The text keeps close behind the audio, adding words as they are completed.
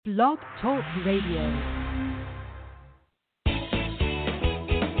Blog Talk Radio.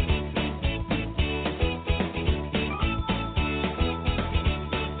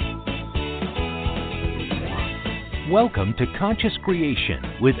 Welcome to Conscious Creation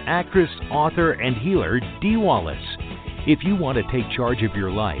with actress, author, and healer Dee Wallace. If you want to take charge of your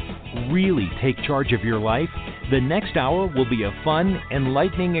life, really take charge of your life, the next hour will be a fun,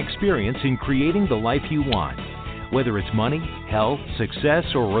 enlightening experience in creating the life you want. Whether it's money, health, success,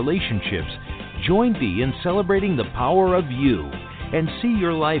 or relationships, join Dee in celebrating the power of you and see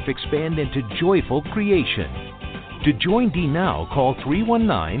your life expand into joyful creation. To join Dee now, call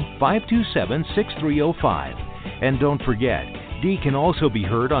 319-527-6305. And don't forget, Dee can also be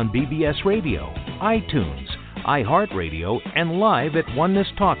heard on BBS Radio, iTunes, iHeartRadio, and live at Oneness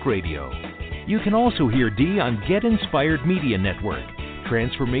Talk Radio. You can also hear Dee on Get Inspired Media Network,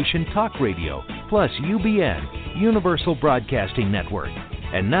 Transformation Talk Radio, plus UBN, Universal Broadcasting Network.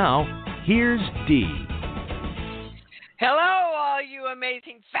 And now, here's Dee. Hello, all you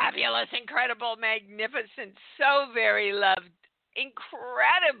amazing, fabulous, incredible, magnificent, so very loved,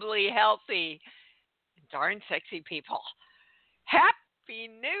 incredibly healthy, darn sexy people. Happy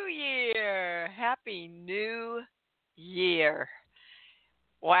New Year! Happy New Year.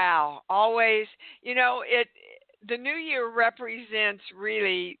 Wow, always, the New Year represents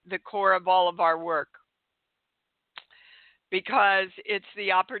really the core of all of our work because it's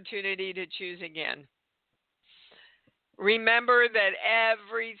the opportunity to choose again. Remember that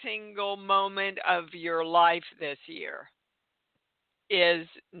every single moment of your life this year is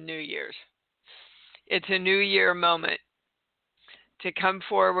New Year's. It's a New Year moment to come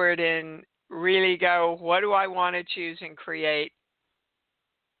forward and really go, what do I want to choose and create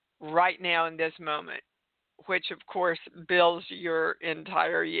right now in this moment, which of course builds your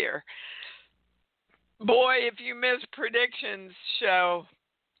entire year. Boy, if you miss predictions show,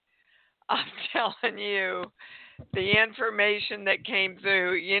 I'm telling you, the information that came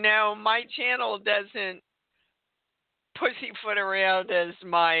through, my channel doesn't pussyfoot around, as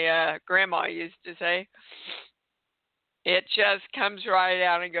my grandma used to say. It just comes right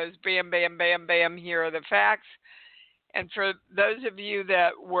out and goes bam, bam, bam, bam, here are the facts. And for those of you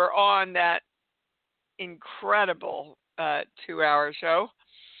that were on that incredible 2-hour show,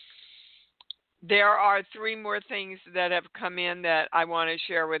 there are 3 more things that have come in that I want to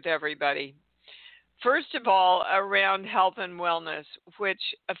share with everybody. First of all, around health and wellness, which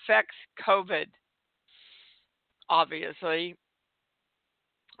affects COVID, obviously.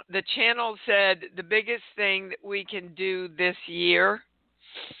 The channel said the biggest thing that we can do this year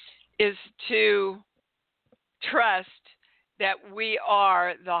is to trust that we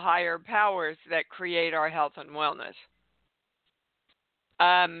are the higher powers that create our health and wellness.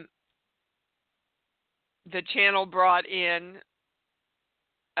 The channel brought in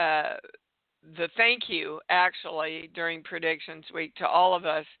the thank you, actually, during Predictions Week to all of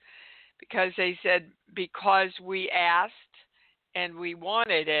us, because they said because we asked and we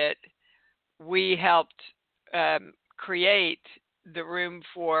wanted it, we helped create the room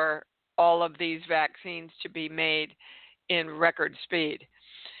for all of these vaccines to be made in record speed.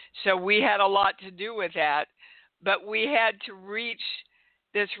 So we had a lot to do with that, but we had to reach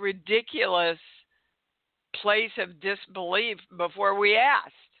this ridiculous place of disbelief before we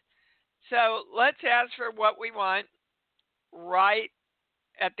asked. So let's ask for what we want right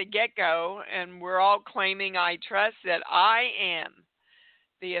at the get-go, and we're all claiming, I trust that I am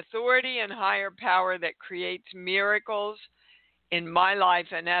the authority and higher power that creates miracles in my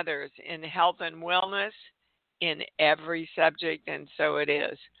life and others, in health and wellness, in every subject, and so it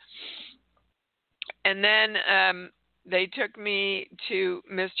is. And then they took me to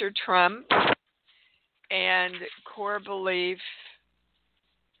Mr. Trump and core belief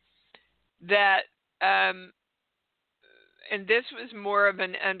that, and this was more of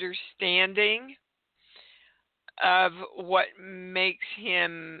an understanding of what makes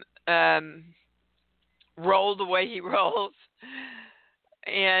him roll the way he rolls.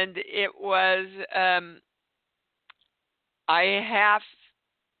 And it was,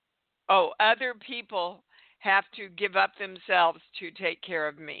 other people have to give up themselves to take care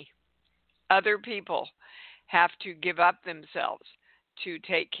of me. Other people have to give up themselves to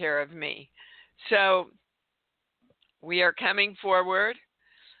take care of me. So we are coming forward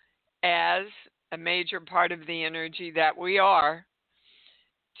as a major part of the energy that we are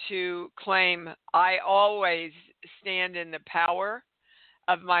to claim I always stand in the power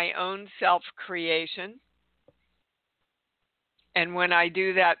of my own self-creation. And when I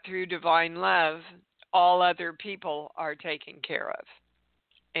do that through divine love, all other people are taken care of.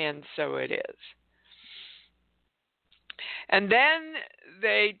 And so it is. And then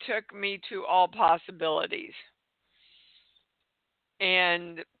they took me to all possibilities.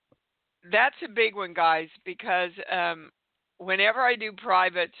 And that's a big one, guys, because whenever I do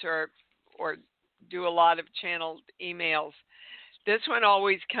privates or do a lot of channeled emails, this one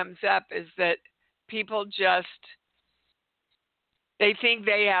always comes up is that people they think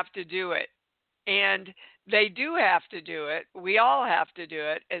they have to do it. And they do have to do it. We all have to do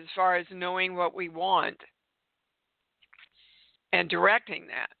it as far as knowing what we want and directing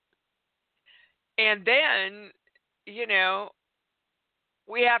that. And then,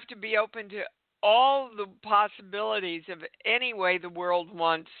 we have to be open to all the possibilities of any way the world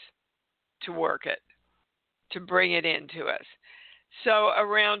wants to work it, to bring it into us. So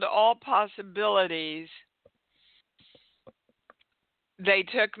around all possibilities, they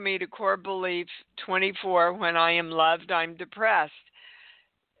took me to core belief 24, when I am loved, I'm depressed.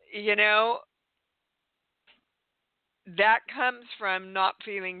 That comes from not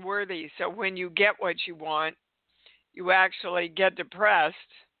feeling worthy. So when you get what you want, you actually get depressed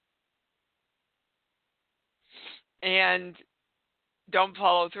and don't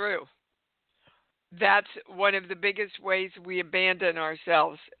follow through. That's one of the biggest ways we abandon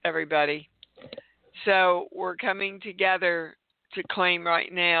ourselves, everybody. So we're coming together to claim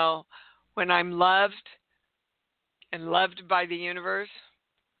right now, when I'm loved and loved by the universe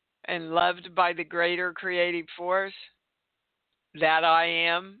and loved by the greater creative force that I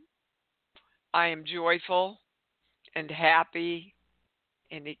am joyful and happy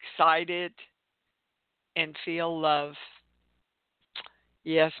and excited and feel love.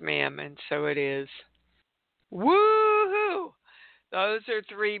 Yes, ma'am, and so it is. Woo-hoo! Those are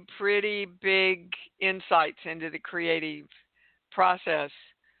 3 pretty big insights into the creative process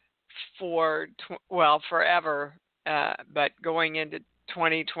forever, but going into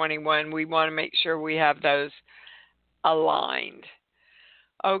 2021, we want to make sure we have those aligned.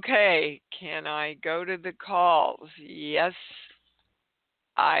 Okay, can I go to the calls? Yes,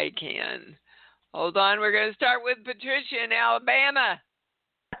 I can. Hold on, we're going to start with Patricia in Alabama.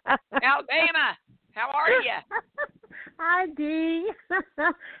 Alabama, how are you? Hi, Dee.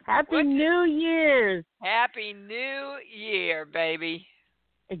 Happy New Year's. Happy New Year, baby.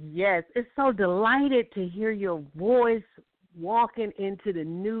 Yes, it's so delighted to hear your voice walking into the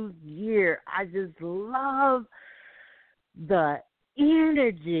new year. I just love the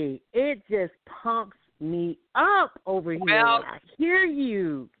energy. It just pumps me up over here when I hear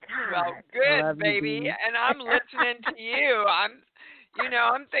you. God, well, good, baby. And I'm listening to you.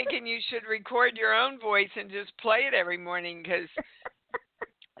 I'm thinking you should record your own voice and just play it every morning, because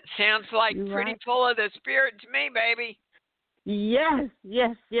it sounds like You're pretty right. full of the spirit to me, baby. Yes.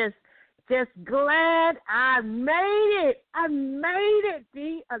 Just glad I made it. I made it,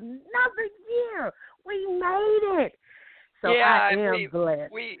 Dee. Another year. We made it. So yeah, I am glad.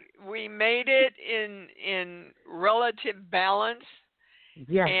 We made it in relative balance,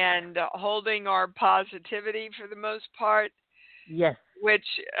 yes. and holding our positivity for the most part. Yes. Which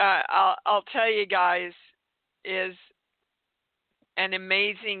I'll tell you guys is an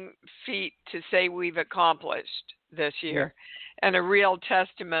amazing feat to say we've accomplished this year, and a real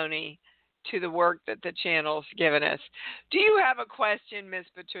testimony to the work that the channel's given us. Do you have a question, Miss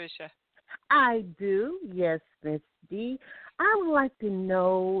Patricia? I do, yes, Miss D. I would like to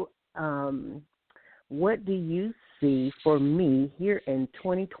know, what do you see for me here in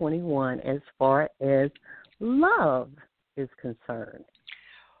 2021 as far as love is concerned?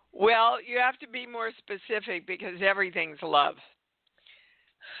 Well, you have to be more specific, because everything's love.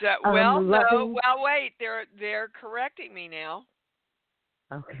 So, wait, they're correcting me now.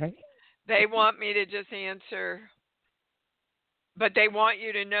 Okay. They want me to just answer, but they want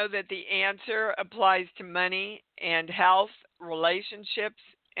you to know that the answer applies to money and health, relationships,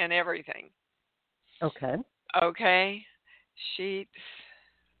 and everything. Okay. Okay. Sheets,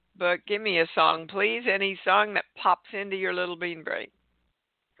 book. Give me a song, please. Any song that pops into your little bean brain.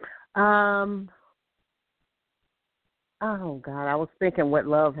 Oh God, I was thinking what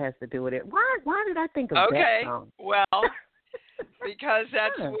love has to do with it. Why did I think of that song? Well, because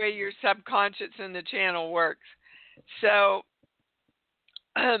that's the way your subconscious in the channel works. So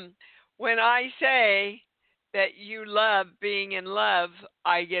when I say that you love being in love,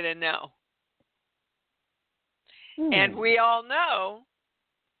 I get a no. And we all know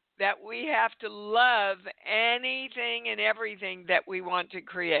that we have to love anything and everything that we want to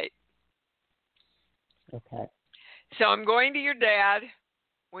create. Okay. So I'm going to your dad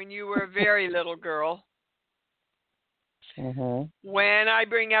when you were a very little girl. Mm-hmm. When I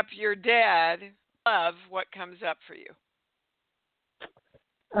bring up your dad, love, what comes up for you?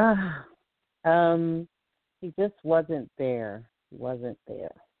 He just wasn't there. He wasn't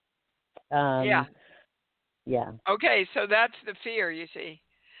there. Yeah. Yeah. Okay, so that's the fear, you see.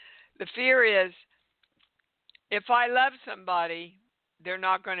 The fear is if I love somebody, they're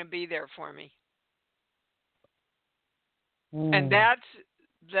not going to be there for me. And that's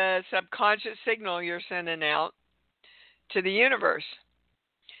the subconscious signal you're sending out to the universe.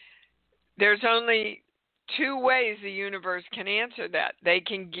 There's only two ways the universe can answer that. They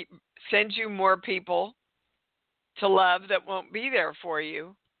can send you more people to love that won't be there for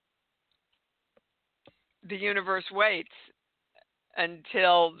you. The universe waits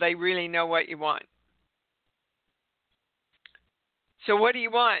until they really know what you want. So what do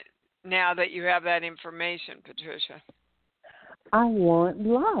you want now that you have that information, Patricia? I want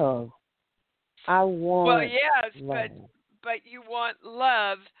love. I want Well, yes, love. but you want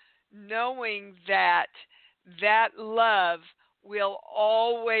love knowing that that love will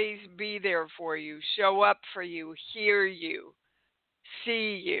always be there for you, show up for you, hear you,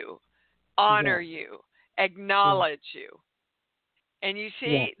 see you, honor you, acknowledge you. And you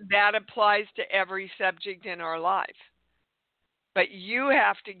see, that applies to every subject in our life. But you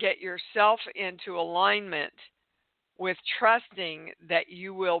have to get yourself into alignment with trusting that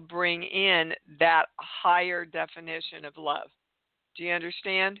you will bring in that higher definition of love. Do you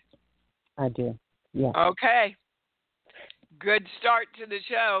understand? I do. Yeah. Okay. Good start to the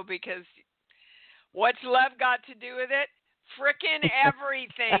show, because what's love got to do with it? Frickin'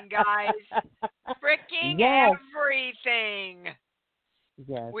 everything, guys. Fricking everything.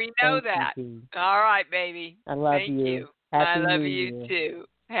 Yes. We know that. You. All right, baby. I love Thank you. I love you too.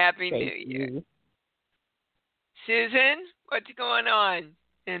 Happy New Year. You. Susan, what's going on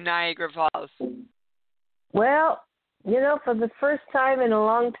in Niagara Falls? Well, for the first time in a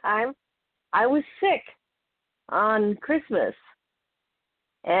long time, I was sick on Christmas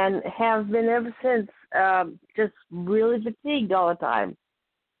and have been ever since, just really fatigued all the time.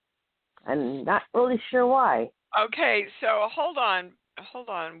 I'm not really sure why. Okay, so hold on.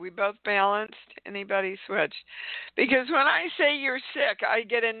 We both balanced? Anybody switch? Because when I say you're sick, I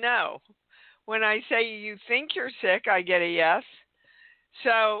get a no. When I say you think you're sick, I get a yes.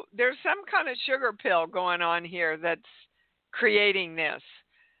 So there's some kind of sugar pill going on here that's creating this.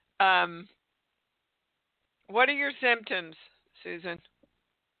 What are your symptoms, Susan?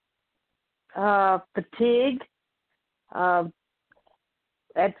 Fatigue.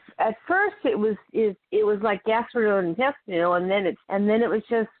 At first it was like gastrointestinal, and then it was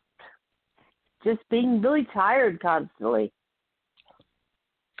just being really tired constantly.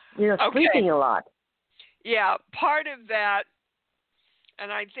 Sleeping a lot. Yeah, part of that,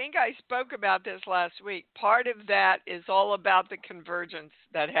 and I think I spoke about this last week, part of that is all about the convergence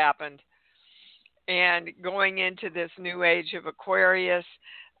that happened. And going into this new age of Aquarius,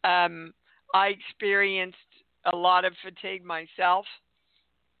 I experienced a lot of fatigue myself.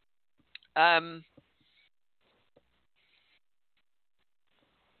 When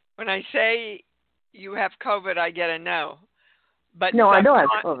I say you have COVID, I get a no. But no, I don't have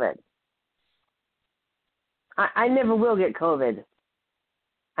COVID. I never will get COVID.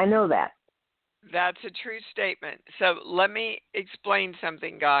 I know that. That's a true statement. So let me explain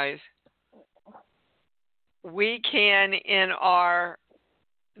something, guys. We can, in our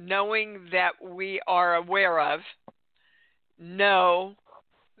knowing that we are aware of, know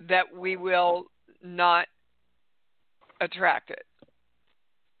that we will not attract it,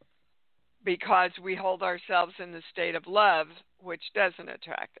 because we hold ourselves in the state of love, which doesn't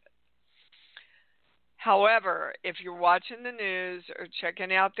attract it. However, if you're watching the news or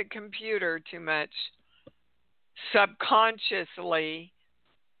checking out the computer too much, subconsciously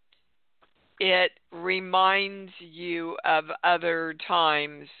it reminds you of other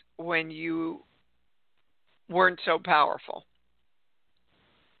times when you weren't so powerful.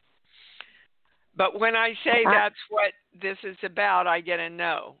 But when I say that's what this is about, I get a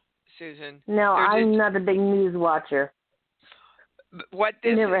no, Susan. No, I'm not a big news watcher. What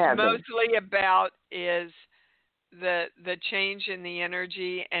this is mostly about is the change in the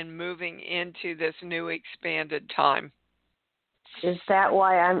energy and moving into this new expanded time. Is that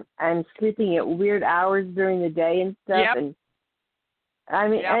why I'm sleeping at weird hours during the day and stuff? Yep. And I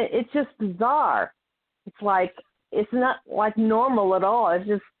mean, it's just bizarre. It's like it's not like normal at all. It's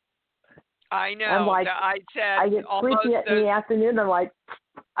just. I know. I'm like, I get sleepy in the afternoon. I'm like,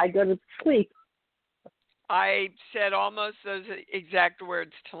 I go to sleep. I said almost those exact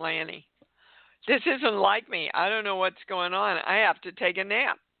words to Lanny. This isn't like me. I don't know what's going on. I have to take a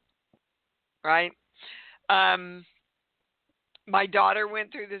nap. Right? My daughter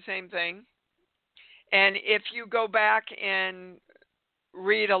went through the same thing. And if you go back and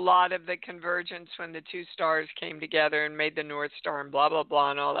read a lot of the convergence when the two stars came together and made the North Star and blah, blah,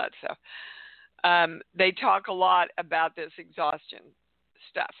 blah, and all that stuff. They talk a lot about this exhaustion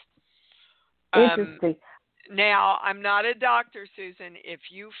stuff. Interesting. Now, I'm not a doctor, Susan. If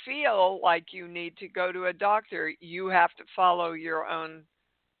you feel like you need to go to a doctor, you have to follow your own,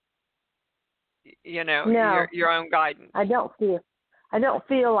 your own guidance. I don't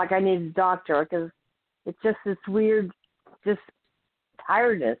feel like I need a doctor because it's just this weird, just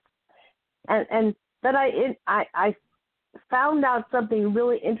tiredness. But I found out something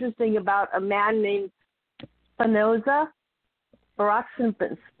really interesting about a man named Spinoza, Baruch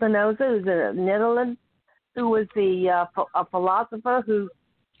Spinoza, who's in Netherlands, who was a philosopher who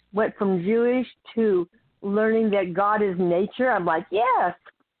went from Jewish to learning that God is nature. I'm like, yes,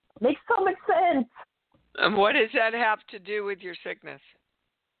 makes so much sense. And what does that have to do with your sickness?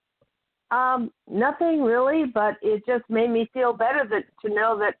 Nothing really, but it just made me feel better to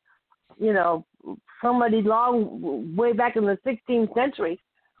know that, somebody way back in the 16th century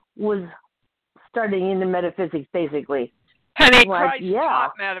was studying into metaphysics, basically. Honey, Christ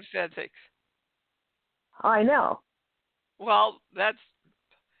taught metaphysics. I know. Well, that's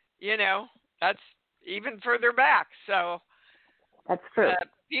even further back. So that's true.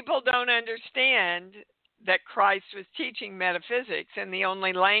 People don't understand that Christ was teaching metaphysics in the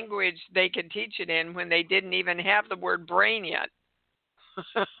only language they could teach it in when they didn't even have the word brain yet.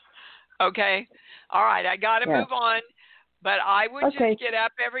 Okay? All right, I got to move on. But I would just get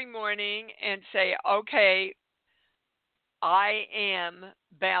up every morning and say, okay, I am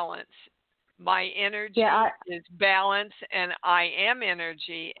balance. My energy is balance, and I am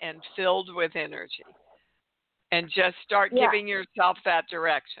energy and filled with energy. And just start giving yourself that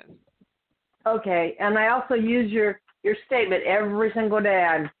direction. Okay, and I also use your statement every single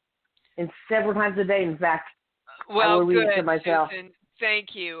day, and several times a day, in fact. Well, I will read it to myself. Susan, thank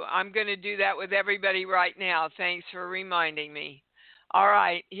you. I'm going to do that with everybody right now. Thanks for reminding me. All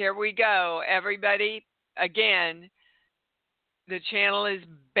right, here we go. Everybody, again, the channel is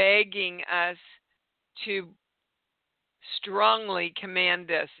begging us to strongly command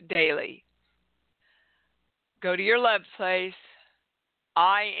this daily. Go to your love place.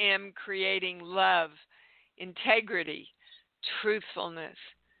 I am creating love, integrity, truthfulness,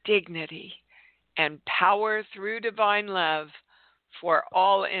 dignity, and power through divine love for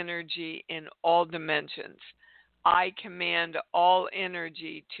all energy in all dimensions. I command all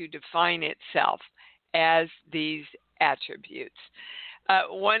energy to define itself as these attributes.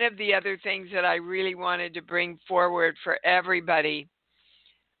 One of the other things that I really wanted to bring forward for everybody,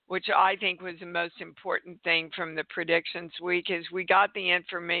 which I think was the most important thing from the predictions week, is we got the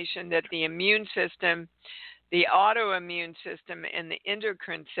information that the immune system, the autoimmune system, and the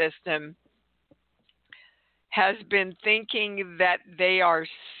endocrine system has been thinking that they are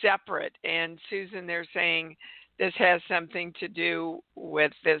separate. And Susan, they're saying this has something to do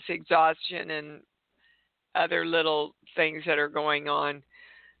with this exhaustion and other little things that are going on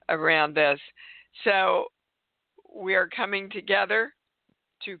around this. So we are coming together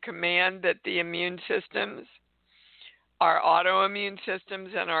to command that the immune systems, our autoimmune systems,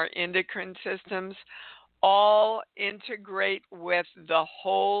 and our endocrine systems all integrate with the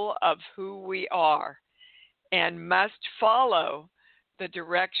whole of who we are and must follow the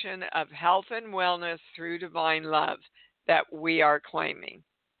direction of health and wellness through divine love that we are claiming.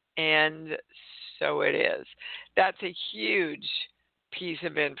 And so it is. That's a huge piece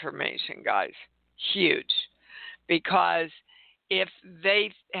of information, guys. Huge. Because if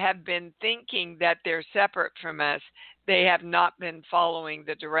they have been thinking that they're separate from us, they have not been following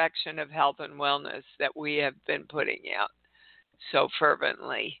the direction of health and wellness that we have been putting out so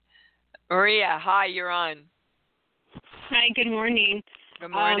fervently. Maria, hi, you're on. Hi, good morning.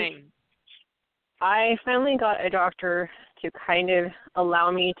 Good morning. I finally got a doctor to kind of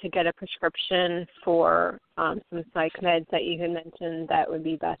allow me to get a prescription for some psych meds that you had mentioned that would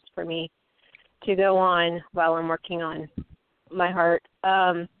be best for me to go on while I'm working on my heart.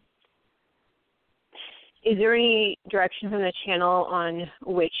 Is there any direction from the channel on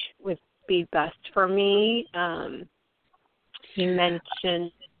which would be best for me? You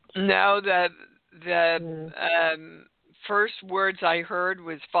mentioned... No, the first words I heard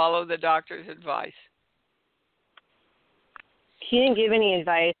was follow the doctor's advice. He didn't give any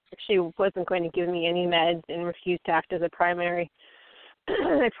advice. She wasn't going to give me any meds and refused to act as a primary.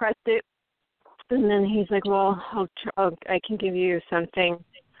 I pressed it, and then he's like, well, I can give you something,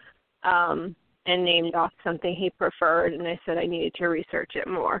 and named off something he preferred, and I said I needed to research it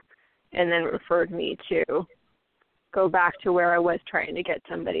more, and then referred me to go back to where I was trying to get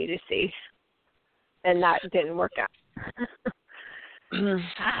somebody to see, and that didn't work out.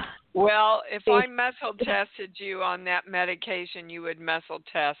 Well, if I muscle tested you on that medication, you would muscle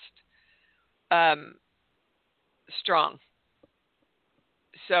test strong.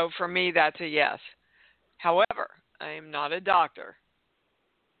 So for me, that's a yes. However, I am not a doctor.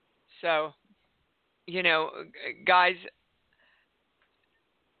 So, guys,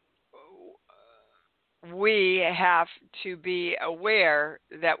 we have to be aware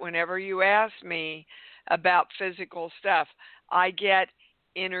that whenever you ask me about physical stuff, I get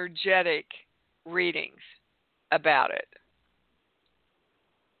energetic readings about it.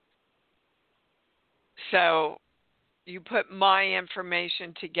 So you put my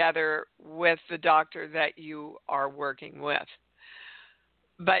information together with the doctor that you are working with.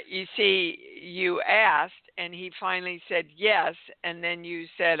 But you see, you asked, and he finally said yes, and then you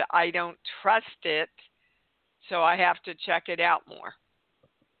said, I don't trust it, so I have to check it out more.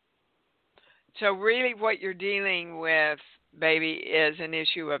 So really what you're dealing with, baby, is an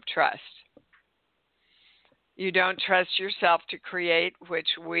issue of trust. You don't trust yourself to create, which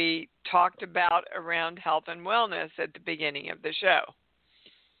we talked about around health and wellness at the beginning of the show.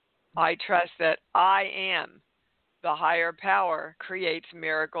 I trust that I am the higher power creates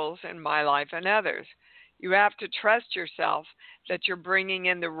miracles in my life and others. You have to trust yourself that you're bringing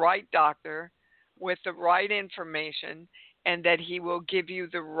in the right doctor with the right information and that he will give you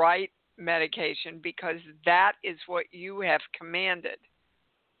the right medication because that is what you have commanded.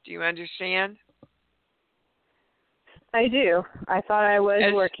 Do you understand? I do. I thought I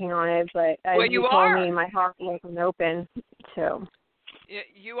was working on it, but as you told me, my heart wasn't open. So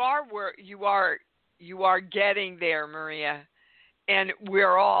you are getting there, Maria, and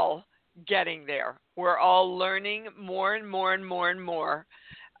we're all getting there. We're all learning more and more and more and more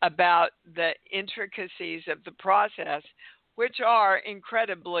about the intricacies of the process, which are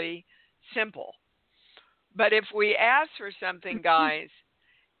incredibly simple. But if we ask for something, guys,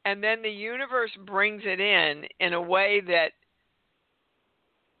 and then the universe brings it in a way that,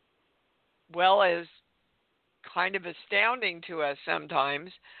 well, is kind of astounding to us sometimes,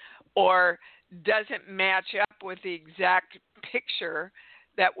 or doesn't match up with the exact picture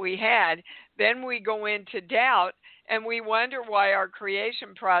that we had, then we go into doubt and we wonder why our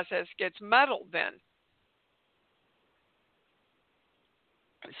creation process gets muddled then.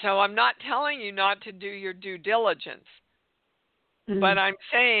 So I'm not telling you not to do your due diligence, but I'm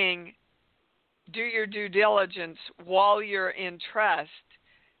saying do your due diligence while you're in trust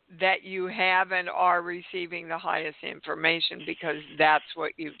that you have and are receiving the highest information because that's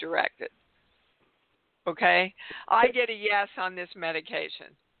what you've directed. Okay? I get a yes on this medication,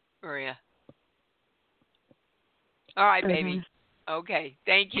 Maria. All right, baby. Okay,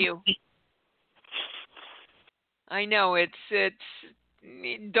 thank you. I know it's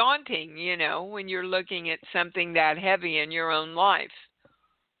daunting, when you're looking at something that heavy in your own life.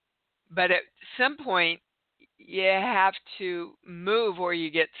 But at some point, you have to move or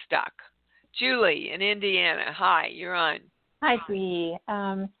you get stuck. Julie in Indiana, hi, you're on. Hi, Dee.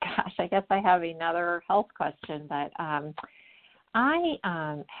 Gosh, I guess I have another health question, but I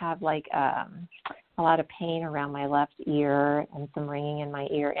have a lot of pain around my left ear and some ringing in my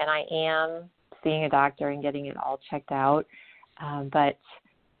ear, and I am seeing a doctor and getting it all checked out. But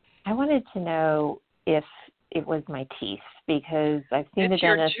I wanted to know if it was my teeth because I've seen the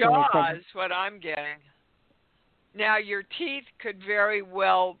dentist. It's your jaw is what I'm getting. Now, your teeth could very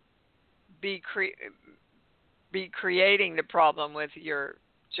well be creating the problem with your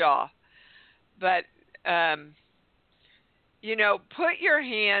jaw. But, put your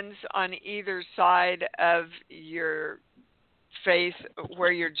hands on either side of your face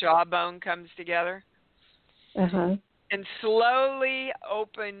where your jawbone comes together. Uh-huh. And slowly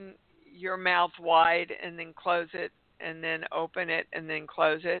open your mouth wide and then close it and then open it and then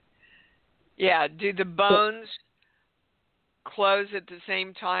close it. Yeah, do the bones close at the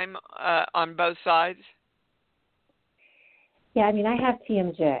same time on both sides? Yeah, I mean, I have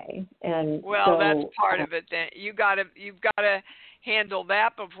TMJ, and well, that's part of it. Then you've got to handle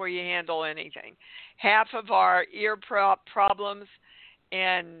that before you handle anything. Half of our ear problems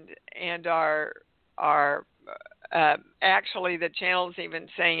and our actually the channel's even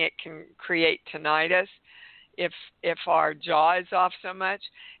saying it can create tinnitus if our jaw is off so much,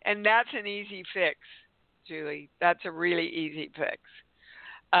 and that's an easy fix, Julie. That's a really easy fix.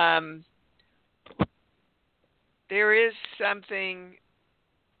 There is something.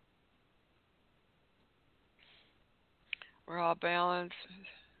 We're all balanced.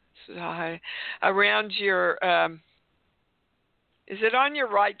 Around your. Is it on your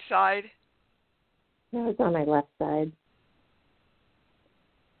right side? No, it's on my left side.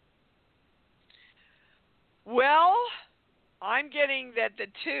 Well, I'm getting that the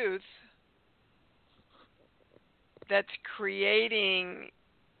tooth that's creating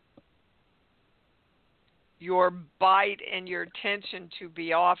your bite and your tension to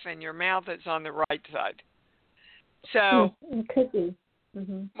be off in your mouth is on the right side. So, it could be.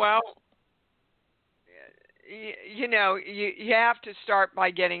 Mm-hmm. well, you know, you have to start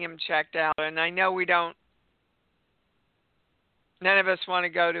by getting them checked out. And I know none of us want to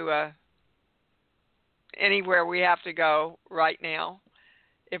go to anywhere we have to go right now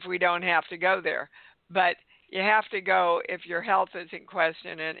if we don't have to go there. But you have to go if your health is in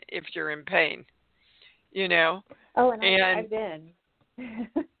question and if you're in pain, you know. Oh, and I've been.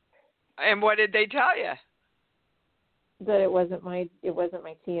 And what did they tell you? That it wasn't my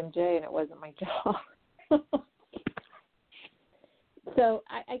TMJ and it wasn't my jaw. So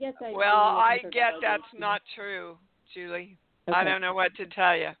I guess I get that's not true, Julie. Okay. I don't know what to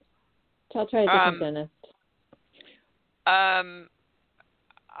tell you. I'll try a different dentist.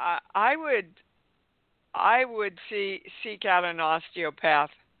 I would seek out an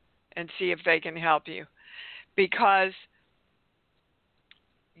osteopath and see if they can help you, because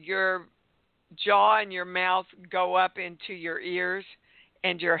your jaw and your mouth go up into your ears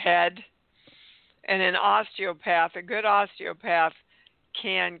and your head, and a good osteopath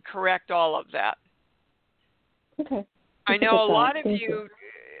can correct all of that. Okay. I know a lot of you.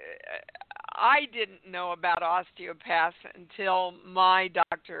 I didn't know about osteopaths until my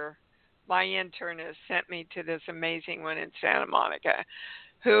internist sent me to this amazing one in Santa Monica,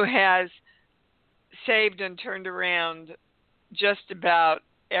 who has saved and turned around just about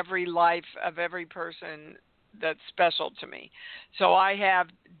every life of every person that's special to me. So I have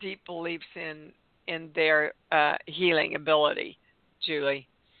deep beliefs in their healing ability, Julie.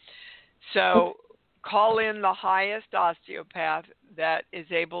 So call in the highest osteopath that is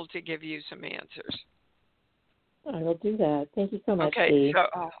able to give you some answers. I will do that. Thank you so much, Okay, Steve.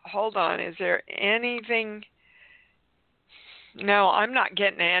 so hold on. Is there anything? No, I'm not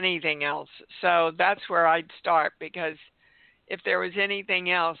getting anything else. So that's where I'd start, because if there was anything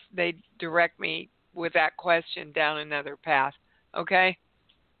else, they'd direct me with that question down another path. Okay?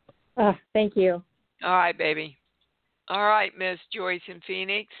 Thank you. All right, baby. All right, Miss Joyce in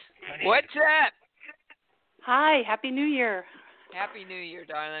Phoenix. What's up? Hi, Happy New Year. Happy New Year,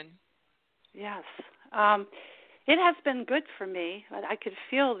 darling. Yes. It has been good for me. I could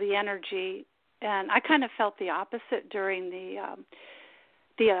feel the energy, and I kind of felt the opposite during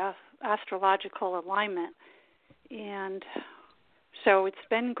the astrological alignment. And so it's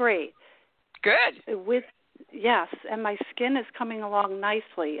been great. Good. Yes, and my skin is coming along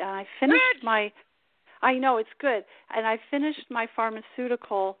nicely. And I finished I know it's good. And I finished my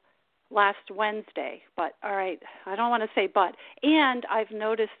pharmaceutical last Wednesday, but all right, I don't want to say but. And I've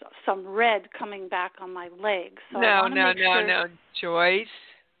noticed some red coming back on my legs. So No, Joyce.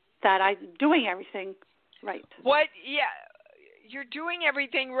 That I'm doing everything right. What? Yeah, you're doing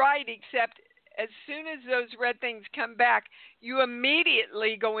everything right, except as soon as those red things come back, you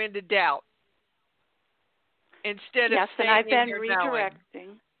immediately go into doubt instead of staying and I've been in your redirecting.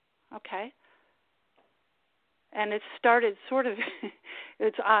 knowing. Okay. And it started sort of,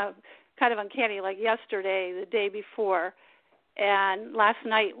 it's kind of uncanny, like yesterday, the day before, and last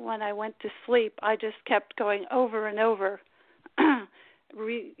night when I went to sleep, I just kept going over and over,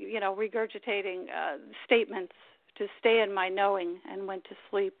 regurgitating statements to stay in my knowing, and went to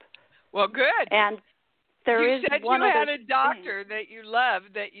sleep. Well, good. And you said you had a doctor that you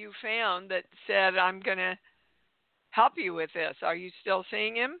loved that you found that said, I'm going to help you with this. Are you still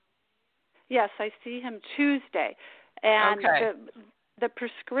seeing him? Yes, I see him Tuesday. And okay. The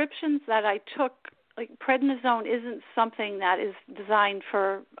prescriptions that I took, like prednisone, isn't something that is designed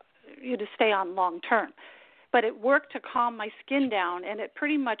for you to stay on long term. But it worked to calm my skin down, and it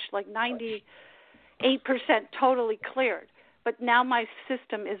pretty much like 98% totally cleared. But now my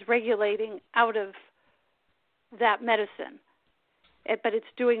system is regulating out of that medicine. But it's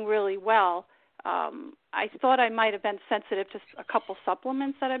doing really well. I thought I might have been sensitive to a couple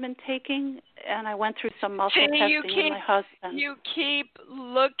supplements that I've been taking, and I went through some muscle testing with my husband. You keep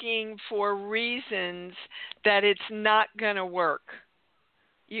looking for reasons that it's not going to work,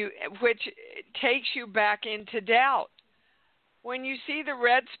 which takes you back into doubt. When you see the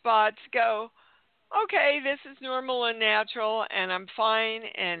red spots, go, okay, this is normal and natural, and I'm fine,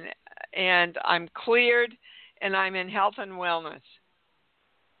 and I'm cleared, and I'm in health and wellness.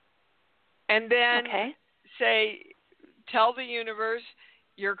 And then tell the universe,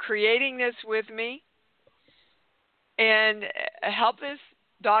 you're creating this with me, and help this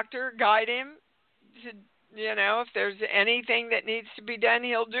doctor guide him to, if there's anything that needs to be done,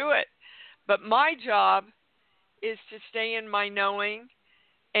 he'll do it. But my job is to stay in my knowing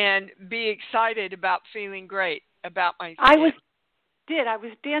and be excited about feeling great about my skin. I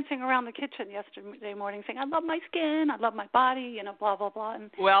was dancing around the kitchen yesterday morning saying, I love my skin, I love my body, blah, blah, blah. And,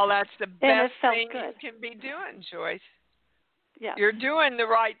 well, that's the best thing good. you can be doing, Joyce. Yeah. You're doing the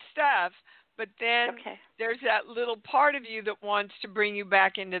right stuff, but then okay. there's that little part of you that wants to bring you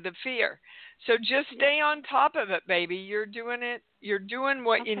back into the fear. So just stay on top of it, baby. You're doing it. You're doing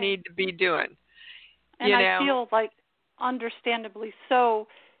what you need to be doing. And I feel like, understandably so,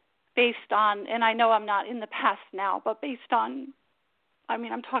 based on, and I know I'm not in the past now, but based on,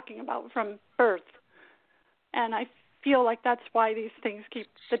 I'm talking about from birth. And I feel like that's why these things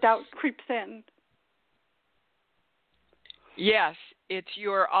the doubt creeps in. Yes, it's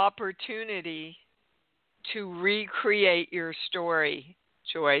your opportunity to recreate your story,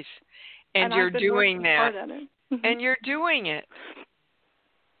 Joyce. And you're doing that. And you're doing it.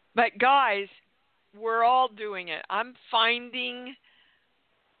 But guys, we're all doing it. I'm finding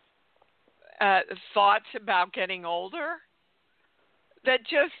thoughts about getting older that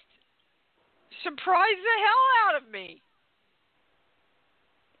just surprise the hell out of me.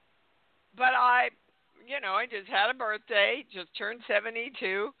 But I just had a birthday, just turned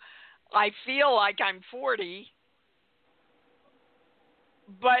 72. I feel like I'm 40.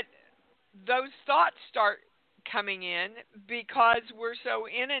 But those thoughts start coming in because we're so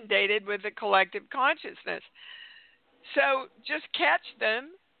inundated with the collective consciousness. So just catch them,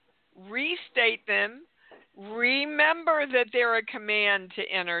 restate them, remember that they're a command to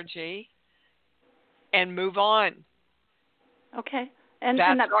energy, and move on. Okay.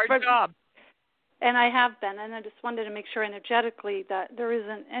 That's our job. And I have been, and I just wanted to make sure energetically that there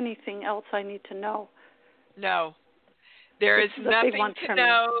isn't anything else I need to know. No. There is nothing to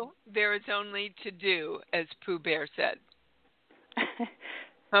know. There is only to do, as Pooh Bear said. Okay,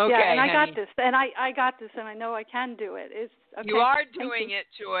 yeah, and I honey. got this, and I got this, and I know I can do it. It's okay. You are doing it,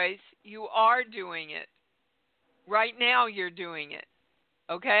 Joyce. You are doing it. Right now you're doing it.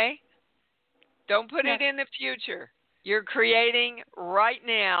 Okay? Don't put it in the future. You're creating right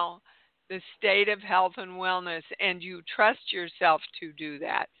now the state of health and wellness, and you trust yourself to do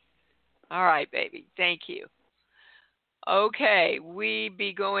that. All right, baby. Thank you. Okay, we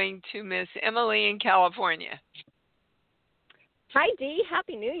be going to Miss Emily in California. Hi, Dee.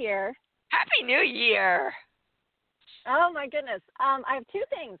 Happy New Year. Happy New Year. Oh, my goodness. I have two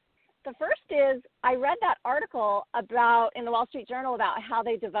things. The first is I read that article in the Wall Street Journal about how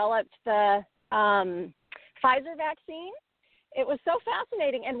they developed the Pfizer vaccine. It was so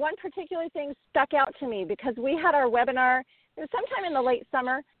fascinating, and one particular thing stuck out to me because we had our webinar, it was sometime in the late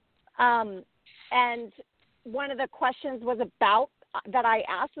summer, and one of the questions that I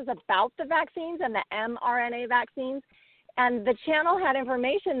asked was about the vaccines and the mRNA vaccines, and the channel had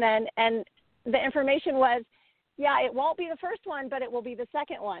information then, and the information was, it won't be the first one, but it will be the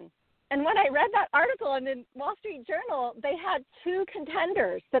second one. And when I read that article in the Wall Street Journal, they had two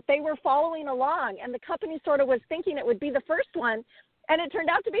contenders that they were following along, and the company sort of was thinking it would be the first one, and it turned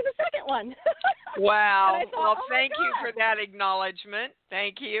out to be the second one. Wow. Thought, thank you for that acknowledgement.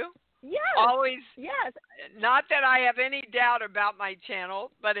 Thank you. Yes. Always. Yes. Not that I have any doubt about my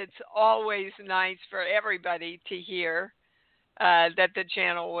channel, but it's always nice for everybody to hear that the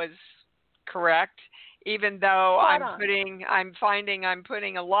channel was correct. Even though I'm finding I'm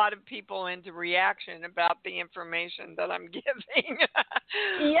putting a lot of people into reaction about the information that I'm giving.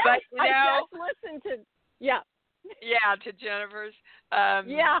 Yes, but, I just listened to, to Jennifer's.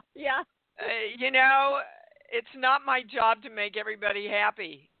 It's not my job to make everybody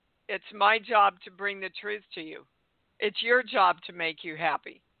happy. It's my job to bring the truth to you. It's your job to make you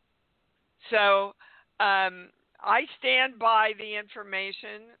happy. So I stand by the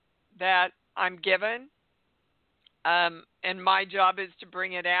information that I'm given, and my job is to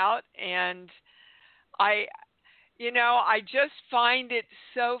bring it out. And I just find it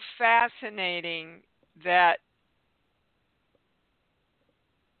so fascinating that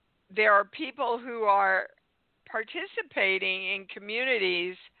there are people who are participating in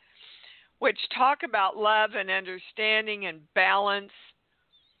communities which talk about love and understanding and balance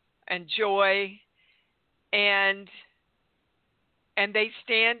and joy, and they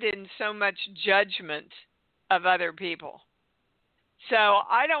stand in so much judgment of other people. So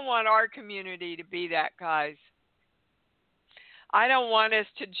I don't want our community to be that, guys. I don't want us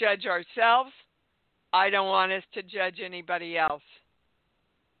to judge ourselves. I don't want us to judge anybody else.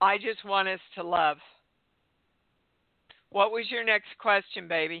 I just want us to love. What was your next question,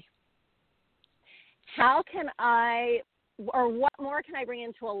 baby? How can what more can I bring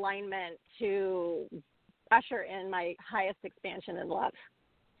into alignment to usher in my highest expansion in love?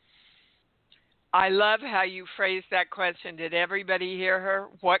 I love how you phrased that question. Did everybody hear her?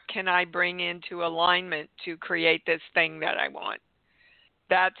 What can I bring into alignment to create this thing that I want?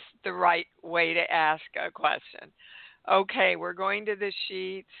 That's the right way to ask a question. Okay, we're going to the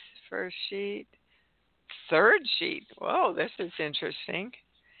sheets. First sheet. Third sheet. Whoa, this is interesting.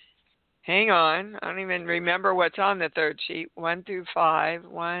 Hang on. I don't even remember what's on the third sheet. 1 through 5.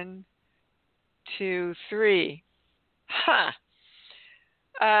 1, 2, 3. Huh.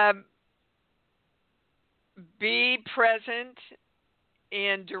 Be present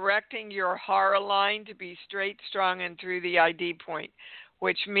in directing your HARA line to be straight, strong, and through the ID point,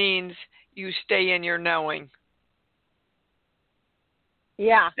 which means you stay in your knowing.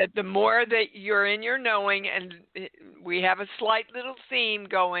 Yeah. That the more that you're in your knowing, and we have a slight little theme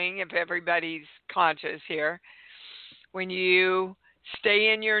going if everybody's conscious here, when you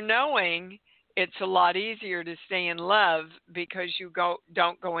stay in your knowing, it's a lot easier to stay in love because you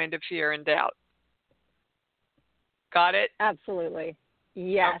don't go into fear and doubt. Got it? Absolutely.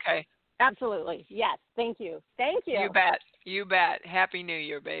 Yes. Okay. Absolutely. Yes. Thank you. Thank you. You bet. You bet. Happy New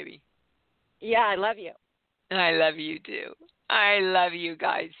Year, baby. Yeah, I love you. I love you too. I love you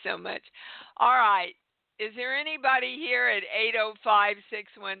guys so much. All right. Is there anybody here at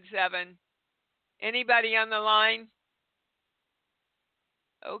 805-617? Anybody on the line?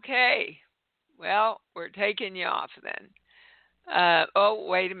 Okay. Well, we're taking you off then. Oh,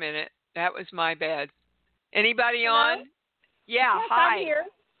 wait a minute. That was my bad. Anybody Hello? on? Yeah, yes, hi. I'm here.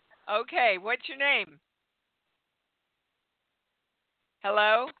 Okay, what's your name?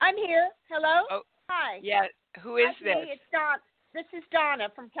 Hello? I'm here. Hello? Oh, hi. yeah. Who is Hi, this? Dee. It's Don. This is Donna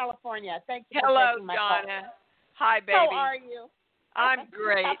from California. Thank you Hello, for taking my Donna. call. Hi, baby. How are you? I'm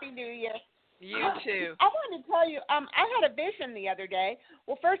great. Happy New Year. You too. I wanted to tell you, I had a vision the other day.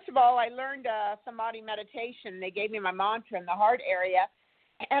 Well, first of all, I learned Samadhi meditation. They gave me my mantra in the heart area,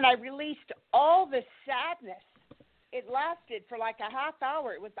 and I released all the sadness. It lasted for like a half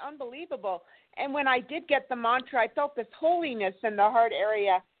hour. It was unbelievable. And when I did get the mantra, I felt this holiness in the heart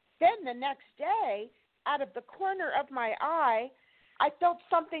area. Then the next day, out of the corner of my eye, I felt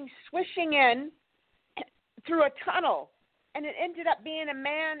something swishing in through a tunnel. And it ended up being a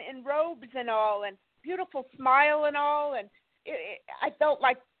man in robes and all, and beautiful smile and all. And I felt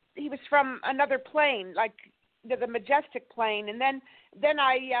like he was from another plane, like the majestic plane. And then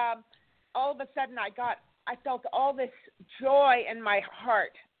I, all of a sudden, I felt all this joy in my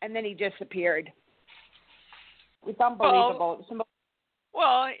heart, and then he disappeared. It's unbelievable.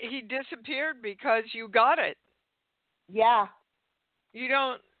 Well, he disappeared because you got it. Yeah. You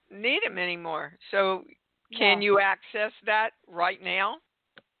don't need him anymore. So can you access that right now?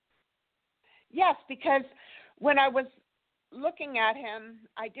 Yes, because when I was looking at him,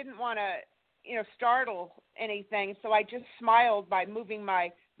 I didn't want to, startle anything, so I just smiled by moving my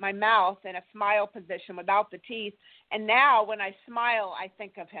mouth in a smile position without the teeth. And now when I smile, I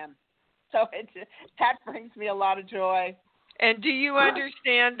think of him. So that brings me a lot of joy. And do you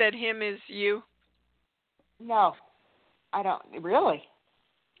understand that him is you? No, I don't. Really?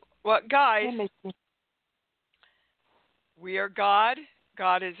 Well, guys, we are God.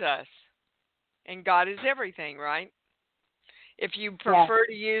 God is us. And God is everything, right? If you prefer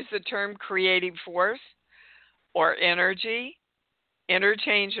to use the term creative force or energy,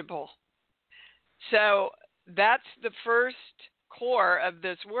 interchangeable. So that's the first core of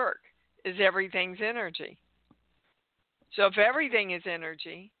this work, is everything's energy. So if everything is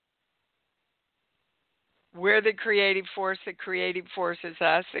energy, we're the creative force is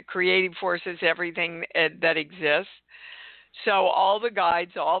us, the creative force is everything that exists. So all the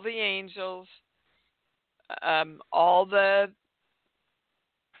guides, all the angels, all the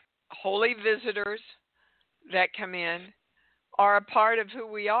holy visitors that come in are a part of who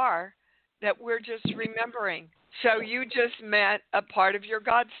we are that we're just remembering. So you just met a part of your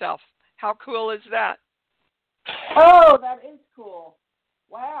God self. How cool is that? Oh, that is cool.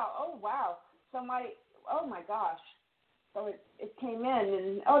 Wow. Oh, wow. So oh my gosh. So it came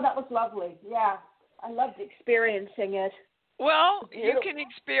in, and that was lovely. Yeah. I loved experiencing it. Well, you can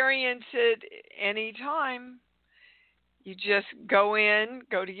experience it anytime. You just go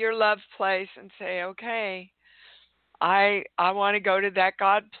to your love place and say, okay, I want to go to that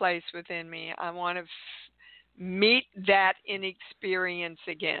God place within me. I want to meet that in experience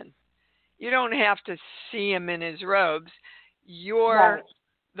again. You don't have to see him in his robes.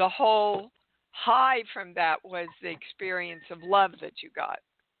 The whole high from that was the experience of love that you got,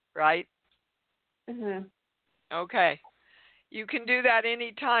 right? Mhm. Okay. You can do that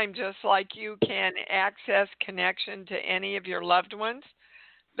anytime, just like you can access connection to any of your loved ones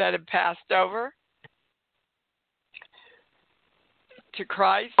that have passed over, to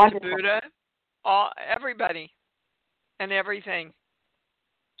Christ, Wonderful. to Buddha, everybody and everything.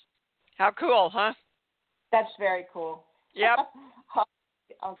 How cool, huh? That's very cool. Yep.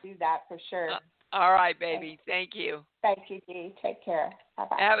 I'll do that for sure. All right, baby. Thank you. Thank you, Dee. Take care.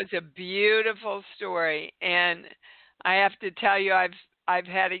 Bye-bye. That was a beautiful story, and I have to tell you, I've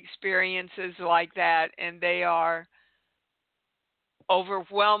had experiences like that, and they are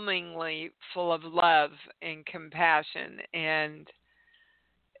overwhelmingly full of love and compassion, and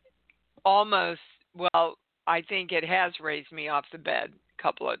almost, well, I think it has raised me off the bed a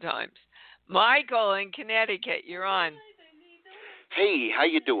couple of times. Michael in Connecticut, you're on. Hey, how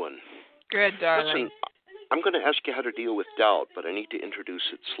you doing? Good, darling. Listen, I'm going to ask you how to deal with doubt, but I need to introduce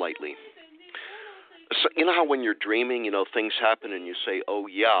it slightly. So, you know how when you're dreaming, things happen and you say, oh,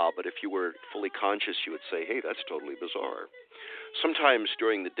 yeah, but if you were fully conscious, you would say, hey, that's totally bizarre. Sometimes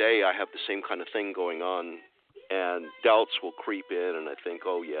during the day, I have the same kind of thing going on, and doubts will creep in, and I think,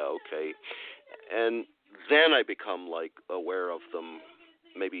 oh, yeah, okay. And then I become, aware of them,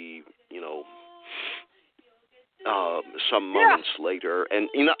 maybe, some moments later. And,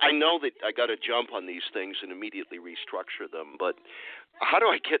 I know that I got to jump on these things and immediately restructure them, but how do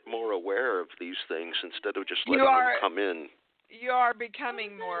I get more aware of these things instead of just letting them come in? You are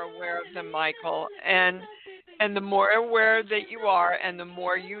becoming more aware of them, Michael, and the more aware that you are and the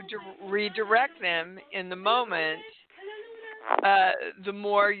more you redirect them in the moment, the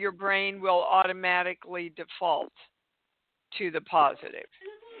more your brain will automatically default to the positive.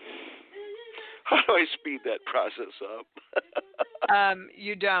 How do I speed that process up?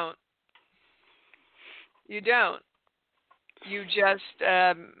 You don't. You don't. You just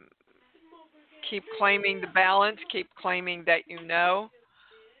keep claiming the balance, keep claiming that you know,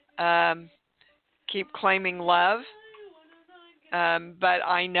 keep claiming love. But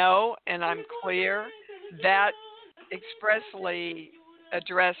I know and I'm clear that expressly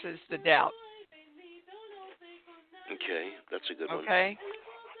addresses the doubt. Okay, that's a good one. Okay.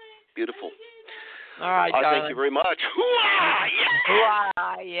 Beautiful. All right, darling. Thank you very much. Hoo-ah, yes!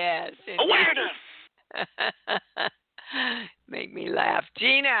 Hoo-ah, yes. Awareness! Make me laugh.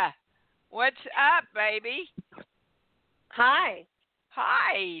 Gina, what's up, baby? Hi.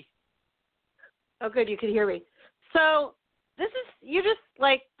 Hi. Oh, good. You can hear me. So this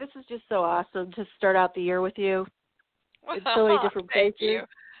is just so awesome to start out the year with you. It's so many different places. You.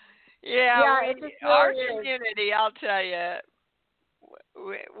 Yeah, our really community, I'll tell you,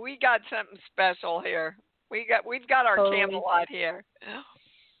 we got something special here. We've got our Camelot here.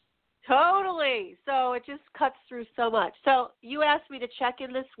 Totally. So it just cuts through so much. So you asked me to check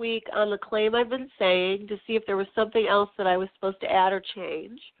in this week on the claim I've been saying to see if there was something else that I was supposed to add or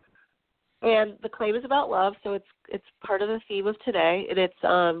change. And the claim is about love, so it's part of the theme of today. And it's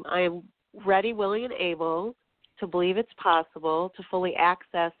I am ready, willing, and able to believe it's possible to fully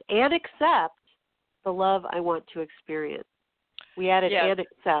access and accept the love I want to experience. We added and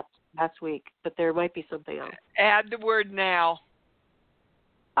accept last week, but there might be something else. Add the word now.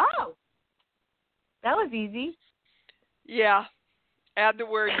 Oh, that was easy. Yeah, add the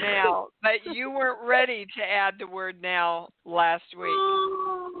word now. But you weren't ready to add the word now last week.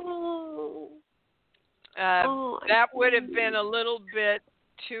 That would have been a little bit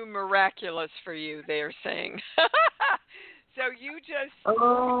too miraculous for you, they're saying. So you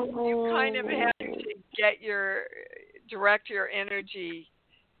kind of had to direct your energy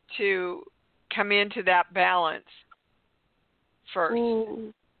to come into that balance first.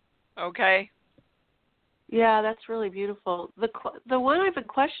 Okay? Yeah, that's really beautiful. The one I've been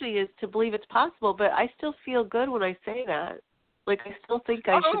questioning is to believe it's possible, but I still feel good when I say that. I still think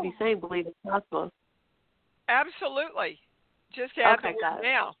I should be saying believe it's possible. Absolutely. Just add the word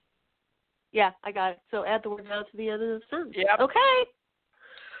now. Yeah, I got it. So add the word now to the end of the sentence. Yep. Okay.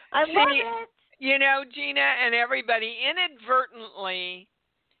 I love it. Gina and everybody, inadvertently,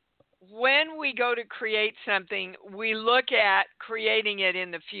 when we go to create something, we look at creating it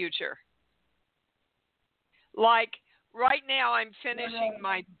in the future. Like right now, I'm finishing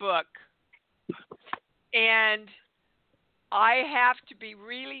my book, and I have to be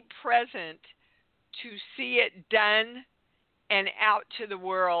really present to see it done and out to the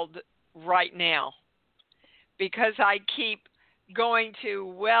world right now, because I keep going to,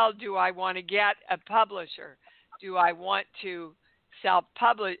 well, do I want to get a publisher? Do I want to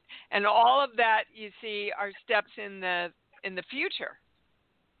self-publish? And all of that, you see, are steps in the future,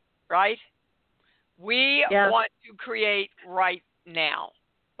 right? We want to create right now.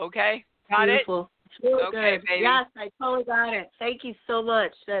 Okay? Got Beautiful. It? Really okay, good. baby. Yes, I totally got it. Thank you so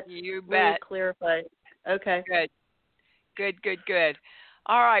much. That's you really bet. Clarified. Okay. Good.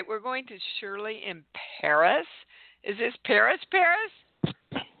 All right, we're going to Shirley in Paris. Is this Paris?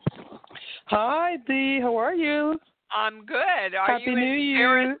 Hi, Dee. How are you? I'm good. Are Happy you New in Year.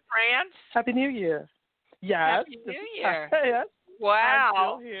 Paris, France? Happy New Year. Yes. Happy New Year. Yes. Wow.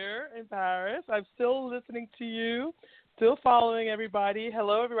 I'm still here in Paris. I'm still listening to you, still following everybody.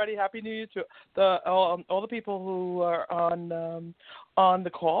 Hello, everybody. Happy New Year to all the people who are on the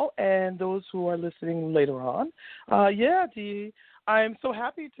call and those who are listening later on. Yeah, Dee, I'm so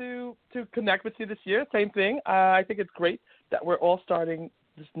happy to connect with you this year. Same thing. I think it's great that we're all starting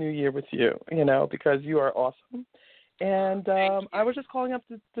this new year with you, because you are awesome. And I was just calling up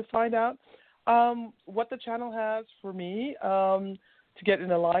to find out what the channel has for me to get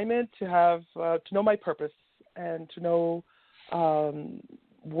in alignment, to have to know my purpose, and to know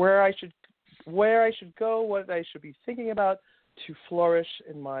where I should go, what I should be thinking about to flourish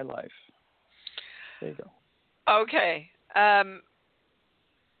in my life. There you go. Okay.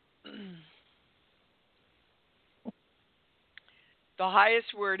 The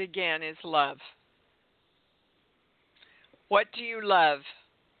highest word again is love. What do you love?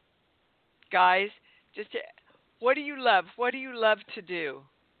 Guys, what do you love? What do you love to do?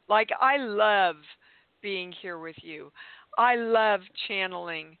 Like, I love being here with you. I love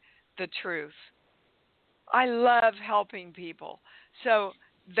channeling the truth. I love helping people. So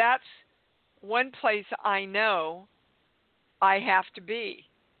that's one place I know I have to be.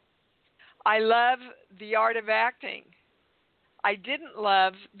 I love the art of acting. I didn't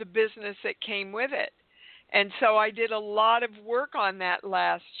love the business that came with it. And so I did a lot of work on that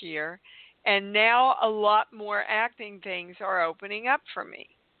last year, and now a lot more acting things are opening up for me.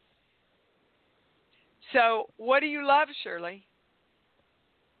 So what do you love, Shirley?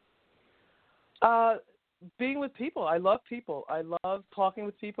 Being with people. I love people. I love talking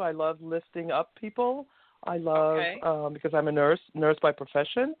with people. I love lifting up people. I love, because I'm a nurse by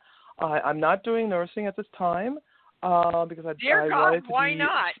profession. I'm not doing nursing at this time because Dear I God, wanted to why be...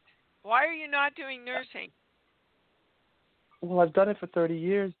 not? Why are you not doing nursing? Well, I've done it for 30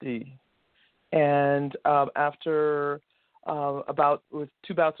 years, Dee. And after with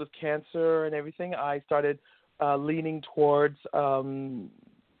 2 bouts with cancer and everything, I started leaning towards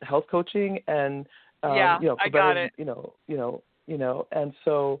health coaching and I got it. And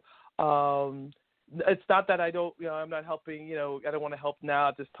so it's not that I don't, I'm not helping, I don't want to help now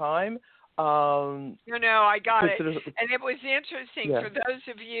at this time. I got it. And it was interesting for those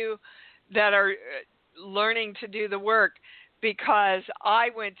of you that are learning to do the work, because I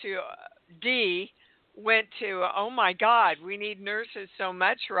went to, oh my God, we need nurses so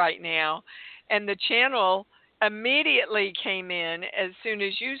much right now. And the channel immediately came in as soon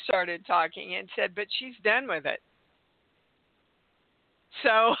as you started talking and said, but she's done with it.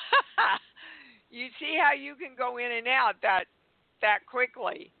 So you see how you can go in and out that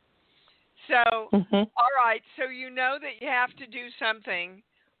quickly. So, all right, so you know that you have to do something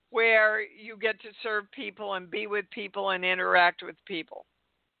where you get to serve people and be with people and interact with people.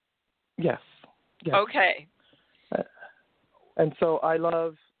 Yes. Okay. And so I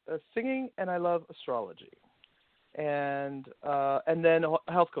love singing and I love astrology, and then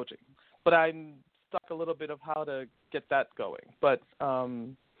health coaching. But I'm stuck a little bit of how to get that going. But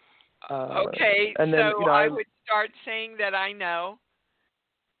okay. And then, so I would start saying that I know.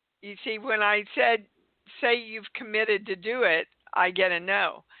 You see, when I say you've committed to do it, I get a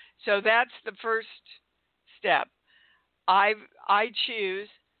no. So that's the first step. I choose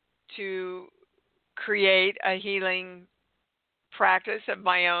to create a healing practice of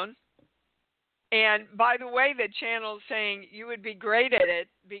my own. And by the way, the channel's saying you would be great at it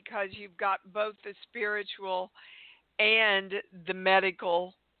because you've got both the spiritual and the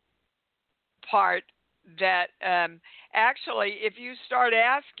medical part that actually, if you start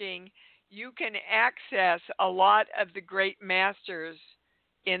asking, you can access a lot of the great masters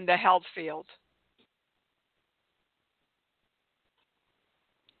in the health field.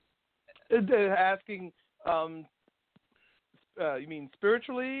 Asking, you mean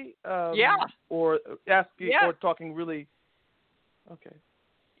spiritually? Yeah. Or asking, or talking really? Okay.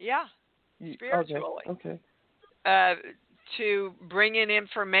 Yeah. Spiritually. Okay. To bring in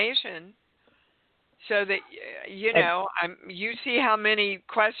information so that, you see how many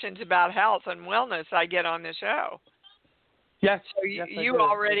questions about health and wellness I get on the show. Yes. So you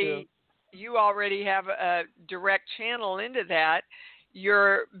already have a direct channel into that.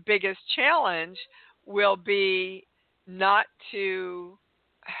 Your biggest challenge will be not to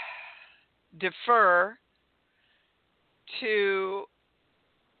defer to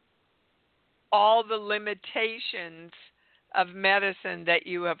all the limitations of medicine that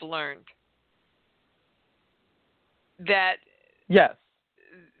you have learned. That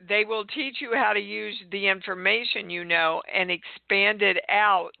they will teach you how to use the information and expand it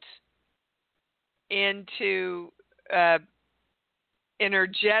out into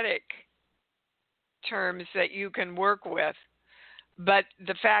energetic terms that you can work with. But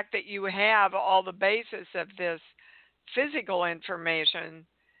the fact that you have all the basis of this physical information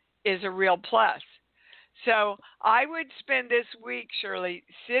is a real plus. So I would spend this week, Shirley,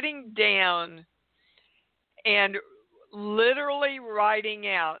 sitting down and literally writing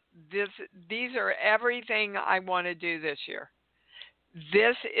out this. These are everything I want to do this year.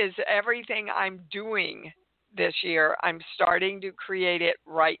 This is everything I'm doing this year. I'm starting to create it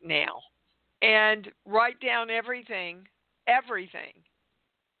right now. And write down everything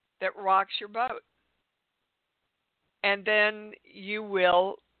that rocks your boat. And then you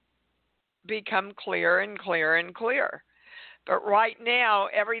will become clearer and clearer and clearer. But right now,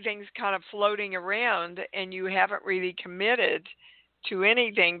 everything's kind of floating around and you haven't really committed to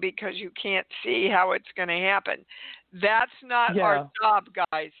anything because you can't see how it's going to happen. That's not our job,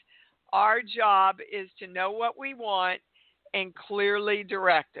 guys. Our job is to know what we want and clearly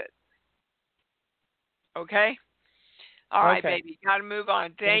direct it. Okay? All right, baby. Got to move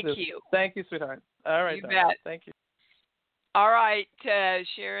on. Thank you. Thank you, sweetheart. All right. You bet. Thank you. All right,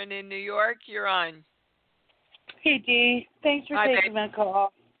 Sharon in New York, you're on. Hey, Dee. Thanks for taking my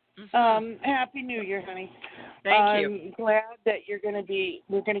call. Happy New Year, honey. Thank you. I'm glad that we're going to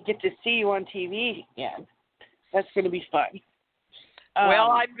get to see you on TV again. That's going to be fun.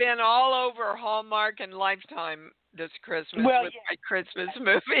 Well, I've been all over Hallmark and Lifetime this Christmas with my Christmas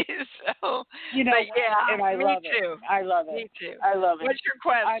movies. So, you know, and I love too. It. I love it. Me too. I love it. What's your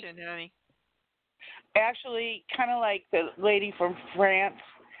question, honey? Actually, kind of like the lady from France,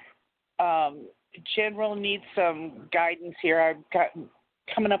 General needs some guidance here. I've got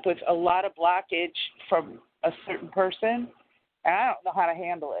coming up with a lot of blockage from a certain person, and I don't know how to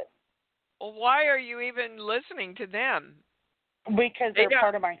handle it. Well, why are you even listening to them? Because they're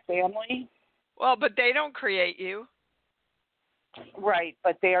part of my family. Well, but they don't create you. Right,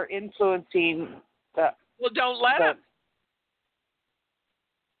 but they are influencing the... Well, don't let them.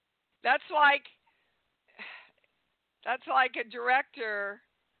 That's like a director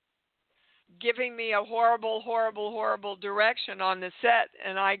giving me a horrible, horrible, horrible direction on the set,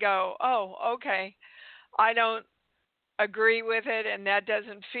 and I go, oh, okay, I don't agree with it, and that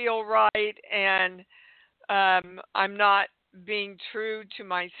doesn't feel right, and I'm not being true to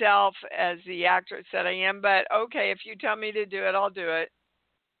myself as the actress that I am, but okay, if you tell me to do it, I'll do it.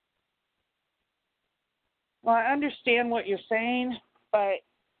 Well, I understand what you're saying, but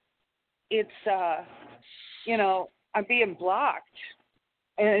it's, I'm being blocked,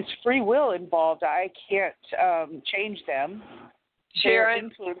 and it's free will involved. I can't change them. They're Sharon,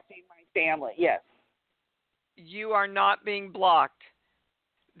 influencing my family, yes. You are not being blocked.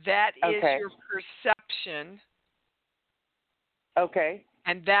 That is your perception. Okay.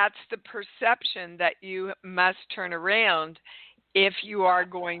 And that's the perception that you must turn around if you are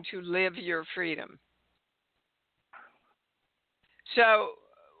going to live your freedom. So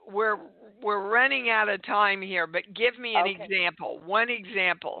we're running out of time here, but give me an example, one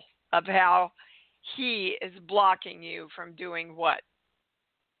example of how he is blocking you from doing what?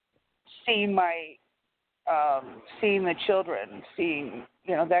 Seeing the children, seeing,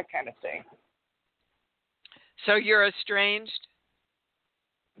 that kind of thing. So you're estranged?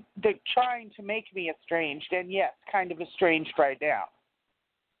 They're trying to make me estranged, and yes, kind of estranged right now.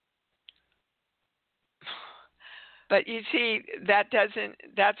 But you see, that's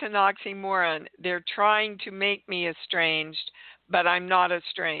an oxymoron. They're trying to make me estranged, but I'm not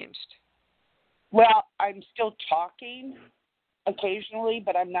estranged. Well, I'm still talking occasionally,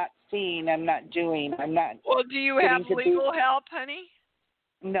 but I'm not seeing, I'm not doing, I'm not. Well, do you have legal help, honey?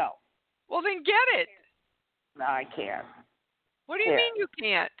 No. Well, then get it. No, I can't. What do you mean you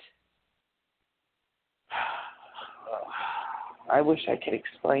can't? I wish I could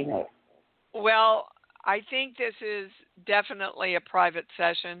explain it. Well, I think this is definitely a private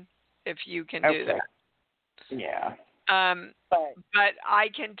session if you can do that. Yeah. But I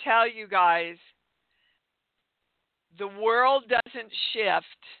can tell you guys, the world doesn't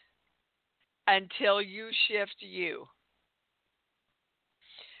shift until you shift you.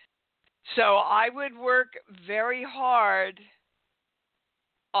 So I would work very hard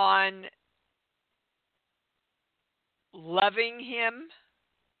on loving him,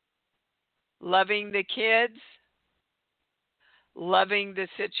 loving the kids, loving the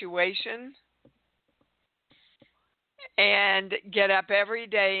situation, and get up every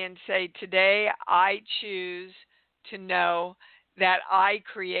day and say, today I choose to know that I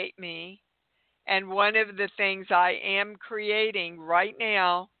create me. And one of the things I am creating right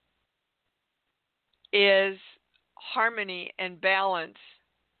now is harmony and balance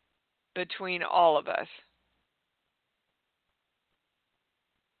between all of us.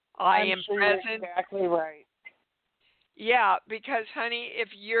 I am sure present. You're exactly right. Yeah, because, honey, if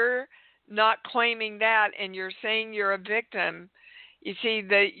you're not claiming that and you're saying you're a victim, you see,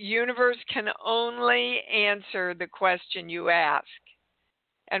 the universe can only answer the question you ask.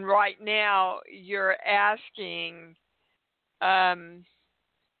 And right now, you're asking, how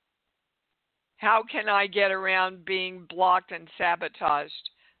can I get around being blocked and sabotaged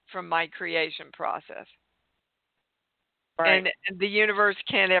from my creation process? Right. And the universe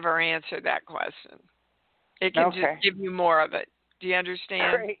can't ever answer that question. It can just give you more of it. Do you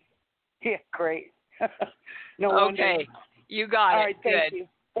understand? Great. Yeah, great. No okay. wonder. You got All it. right, Good. thank you.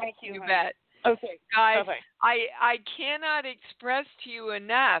 Thank you. You honey. bet. Okay. Guys, Bye-bye. I cannot express to you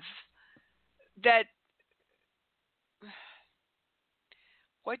enough that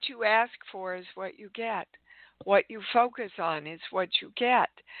what you ask for is what you get. What you focus on is what you get.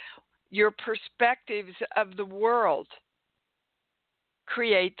 Your perspectives of the world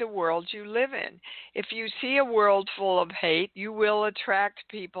create the world you live in. If you see a world full of hate, you will attract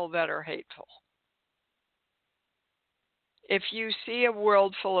people that are hateful. If you see a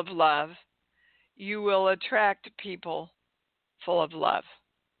world full of love, you will attract people full of love.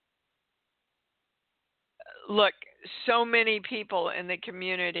 Look, so many people in the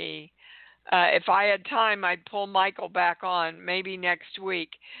community, if I had time, I'd pull Michael back on maybe next week,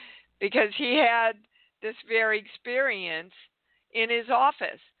 because he had this very experience in his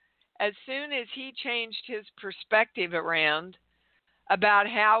office. As soon as he changed his perspective around about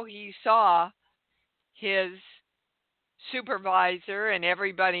how he saw his supervisor and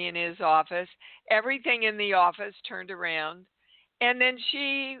everybody in his office, everything in the office turned around, and then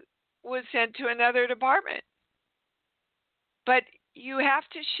she was sent to another department. But you have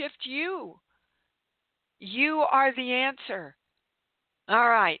to shift you. You are the answer. All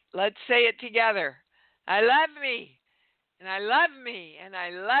right, let's say it together. I love me, and I love me, and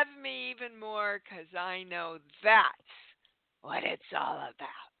I love me even more, because I know that's what it's all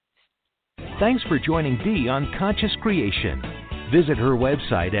about. Thanks for joining Dee on Conscious Creation. Visit her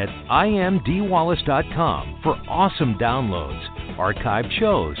website at imdwallace.com for awesome downloads, archived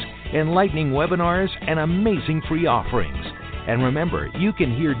shows, enlightening webinars, and amazing free offerings. And remember, you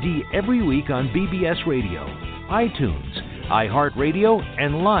can hear Dee every week on BBS Radio, iTunes, iHeartRadio,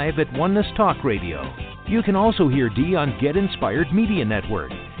 and live at Oneness Talk Radio. You can also hear Dee on Get Inspired Media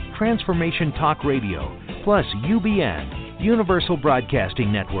Network, Transformation Talk Radio, plus UBN, Universal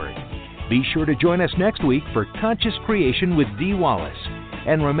Broadcasting Network. Be sure to join us next week for Conscious Creation with Dee Wallace.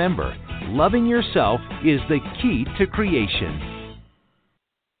 And remember, loving yourself is the key to creation.